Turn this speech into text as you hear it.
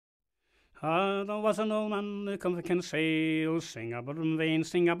There was an old man who can sail, sing aber vain,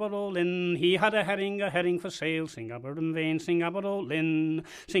 sing aber all in. He had a herring for sale, sing aber vain, sing aber all in.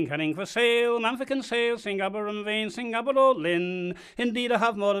 Sing herring for sale, man for can sail, sing aber vain, sing aber all in. Indeed I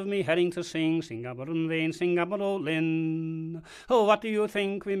have more of me herring to sing aber vain, sing aber all in. Oh, what do you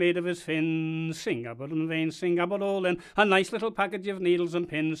think we made of his fin? Sing aber vain, sing aber all in. A nice little package of needles and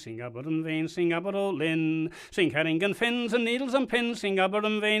pins, sing aber vain, sing aber all in. Sing herring and fins and needles and pins, sing aber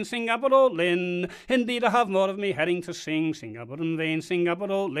vain, sing aber all in. Indeed I have more of me herring to sing aber vain, sing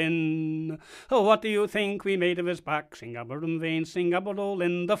aber all in. Oh, what do you think we made of his back? Sing aber vain, sing aber all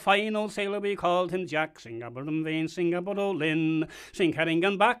in. The fine old sailor we called him Jack, sing aber vain, sing aber all in. Sing herring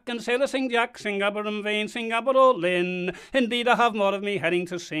and back and sailor sing Jack, sing aber vain, sing aber all in. Indeed I have more of me herring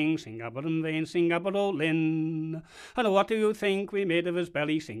to sing aber vain, sing aber all in. And what do you think we made of his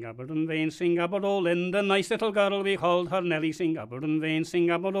belly? Sing aber vain, sing aber all in. The nice little girl we called her Nelly, sing aber vain, sing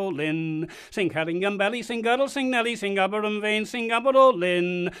aber all in. Sing herring and belly, sing girl, sing Nelly, sing aber vain, sing aber all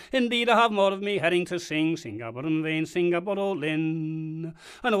in. Indeed I have more of me herring to sing aber vain, sing aber all in.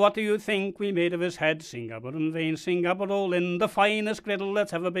 And what do you think we made of his head? Sing aber vain, sing aber all in. The finest griddle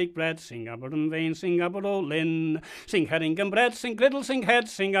that's ever baked bread, sing aber vain, sing aber all in. Sing herring and bread, sing griddle, sing head,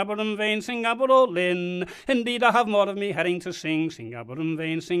 sing aber vain, sing aber all in. Indeed I have more of me herring to sing aber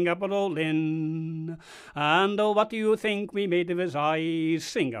vain, sing aber all in. And oh, what do you think we made of his eyes?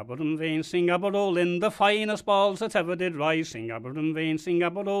 Sing aber vain, sing aber all in. The finest balls that ever did rise, sing aber vain, sing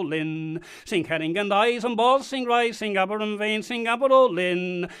aber all in. Sing herring and eyes and balls, sing rise, sing aber vain, sing aber all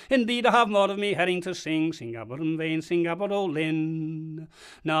in. Indeed I have more of me herring to sing aber vain, sing aber all in.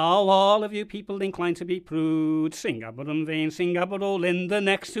 Now all of you people inclined to be prude, sing aber vain, sing aber all in. The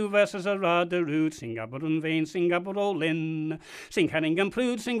next two verses are rather rude, sing aber vain, sing aber all in. Sing herring and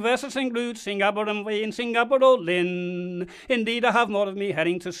prude, sing verses, sing rude, sing aber vain, sing aber all in. Indeed I have more of me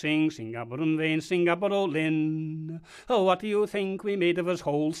herring to sing aber vain, sing aber all in. Oh, what do you think we made of his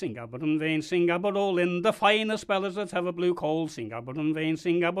hole? Sing aber vain, sing aber all in. The finest spellers that ever blew coal, sing aber vain,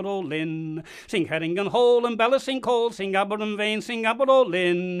 sing aber all in. Sing herring and hole and bella, sing coal, sing aber vain, sing aber all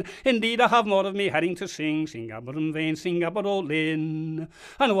in. Indeed I have more of me herring to sing aber vain, sing aber all in.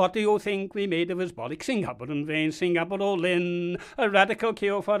 And what do you think we made of his bollock? Sing aber vain, sing aber all in. A radical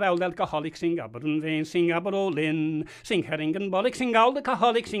cure for old alcoholic, sing aber vain, sing aber all in. Sing herring and bollock, sing old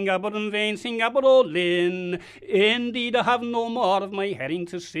alcoholic, sing aber vain, sing aber all in. Indeed I have no more of my herring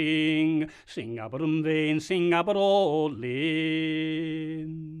to sing aber vain, sing aber all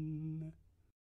in.